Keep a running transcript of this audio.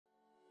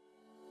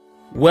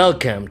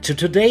Welcome to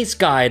today's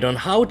guide on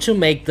how to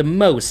make the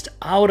most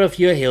out of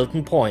your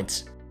Hilton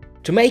points.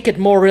 To make it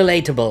more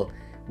relatable,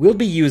 we'll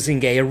be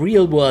using a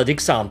real-world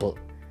example.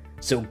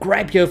 So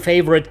grab your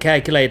favorite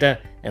calculator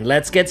and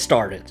let's get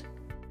started.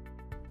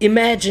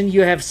 Imagine you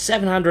have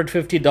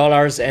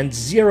 $750 and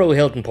 0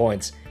 Hilton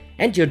points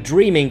and you're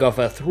dreaming of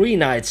a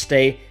 3-night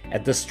stay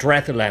at the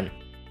Strathallan,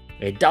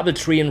 a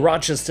DoubleTree in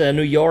Rochester,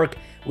 New York,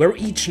 where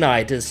each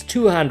night is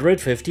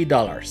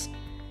 $250.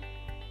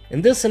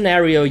 In this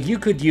scenario, you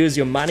could use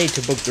your money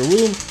to book the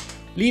room,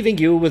 leaving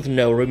you with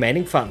no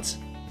remaining funds.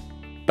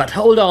 But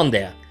hold on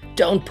there,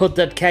 don't put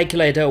that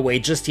calculator away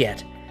just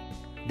yet.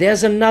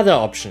 There's another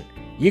option.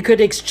 You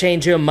could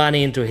exchange your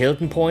money into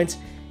Hilton points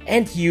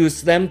and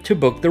use them to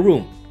book the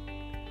room.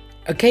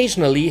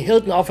 Occasionally,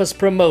 Hilton offers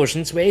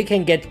promotions where you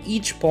can get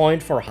each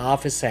point for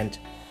half a cent.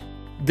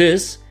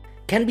 This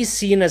can be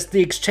seen as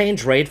the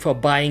exchange rate for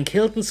buying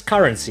Hilton's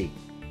currency,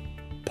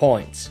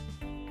 points.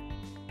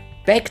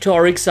 Back to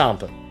our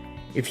example.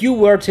 If you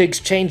were to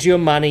exchange your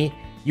money,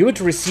 you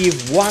would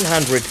receive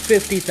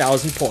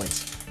 150,000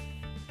 points.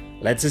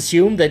 Let's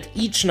assume that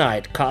each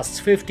night costs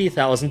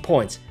 50,000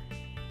 points.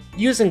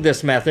 Using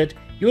this method,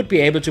 you would be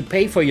able to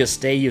pay for your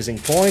stay using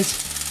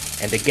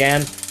points and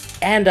again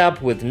end up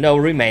with no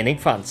remaining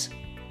funds.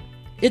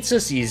 It's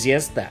as easy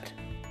as that.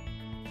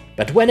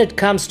 But when it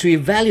comes to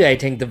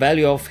evaluating the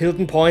value of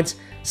Hilton points,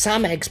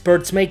 some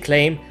experts may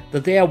claim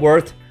that they are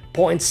worth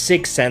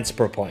 0.6 cents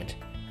per point.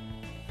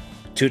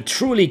 To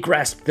truly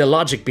grasp the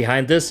logic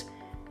behind this,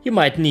 you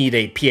might need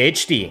a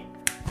PhD.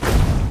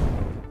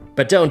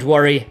 But don't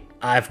worry,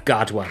 I've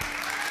got one.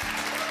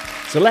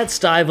 So let's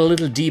dive a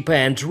little deeper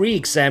and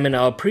re-examine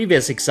our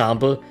previous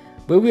example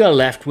where we are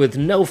left with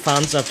no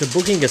funds after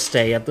booking a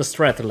stay at the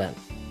Strathallan.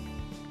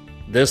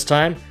 This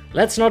time,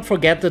 let's not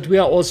forget that we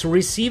are also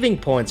receiving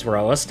points for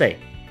our stay.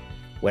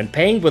 When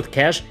paying with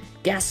cash,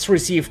 guests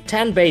receive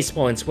 10 base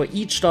points for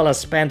each dollar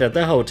spent at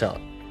the hotel,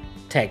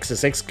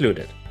 taxes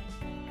excluded.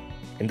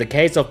 In the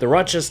case of the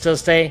Rochester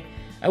stay,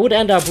 I would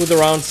end up with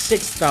around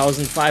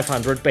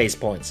 6,500 base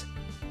points.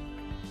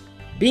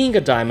 Being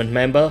a Diamond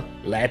member,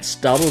 let's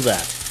double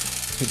that.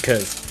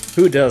 Because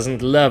who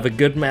doesn't love a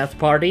good math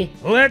party?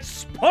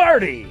 Let's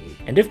party!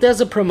 And if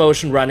there's a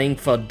promotion running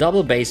for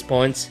double base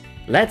points,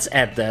 let's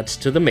add that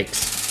to the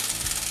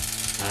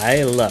mix.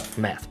 I love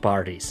math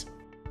parties.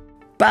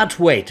 But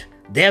wait,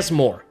 there's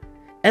more.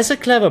 As a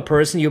clever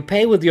person, you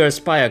pay with your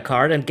Aspire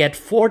card and get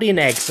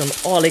 14x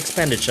on all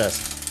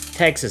expenditures,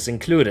 taxes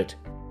included.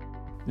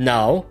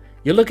 Now,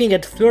 you're looking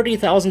at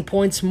 30,000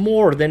 points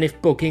more than if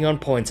booking on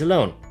points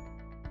alone.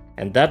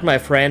 And that, my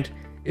friend,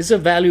 is a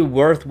value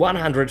worth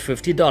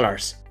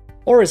 $150.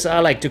 Or as I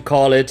like to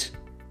call it,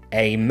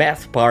 a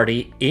math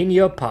party in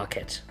your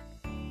pocket.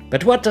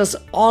 But what does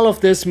all of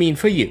this mean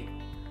for you?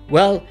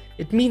 Well,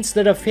 it means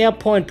that a fair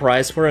point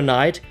price for a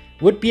night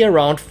would be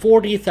around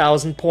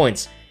 40,000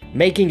 points,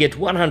 making it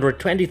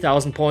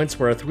 120,000 points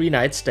for a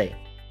 3-night stay.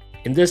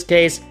 In this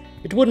case,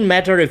 it wouldn't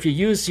matter if you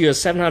use your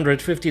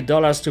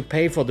 $750 to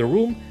pay for the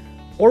room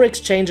or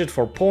exchange it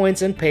for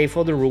points and pay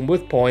for the room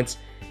with points,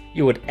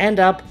 you would end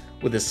up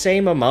with the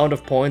same amount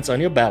of points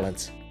on your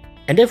balance.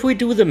 And if we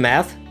do the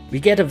math, we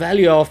get a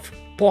value of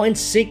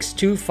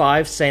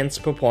 0.625 cents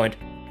per point,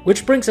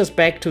 which brings us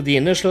back to the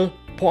initial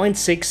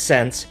 0.6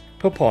 cents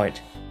per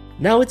point.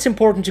 Now it's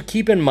important to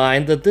keep in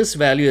mind that this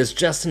value is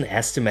just an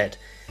estimate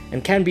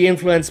and can be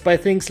influenced by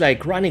things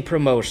like running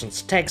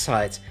promotions, tax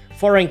hikes,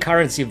 foreign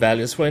currency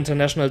values for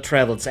international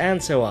travels,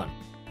 and so on.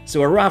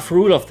 So a rough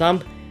rule of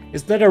thumb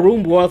is that a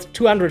room worth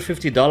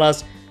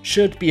 $250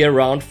 should be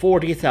around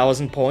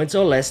 40,000 points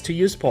or less to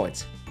use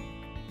points.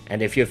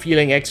 And if you're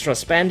feeling extra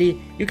spendy,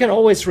 you can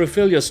always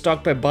refill your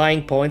stock by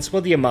buying points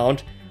for the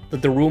amount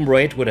that the room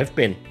rate would have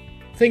been.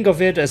 Think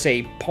of it as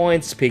a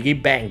points piggy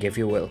bank, if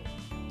you will.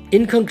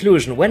 In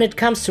conclusion, when it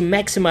comes to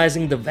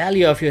maximizing the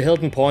value of your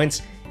Hilton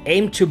points,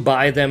 aim to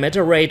buy them at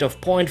a rate of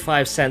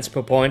 0.5 cents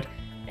per point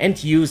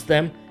and use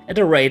them at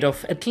a rate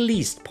of at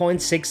least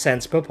 0.6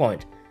 cents per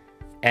point.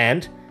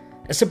 And,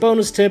 as a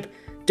bonus tip,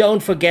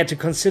 don't forget to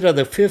consider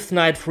the 5th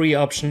night free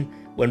option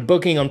when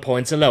booking on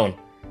points alone,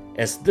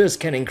 as this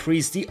can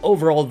increase the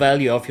overall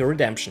value of your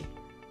redemption.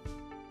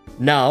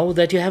 Now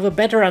that you have a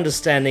better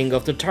understanding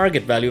of the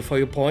target value for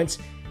your points,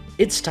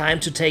 it's time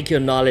to take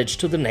your knowledge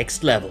to the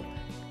next level.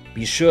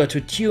 Be sure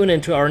to tune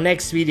into our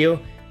next video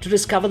to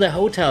discover the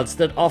hotels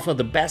that offer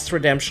the best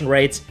redemption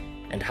rates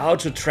and how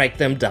to track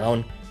them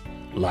down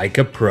like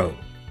a pro.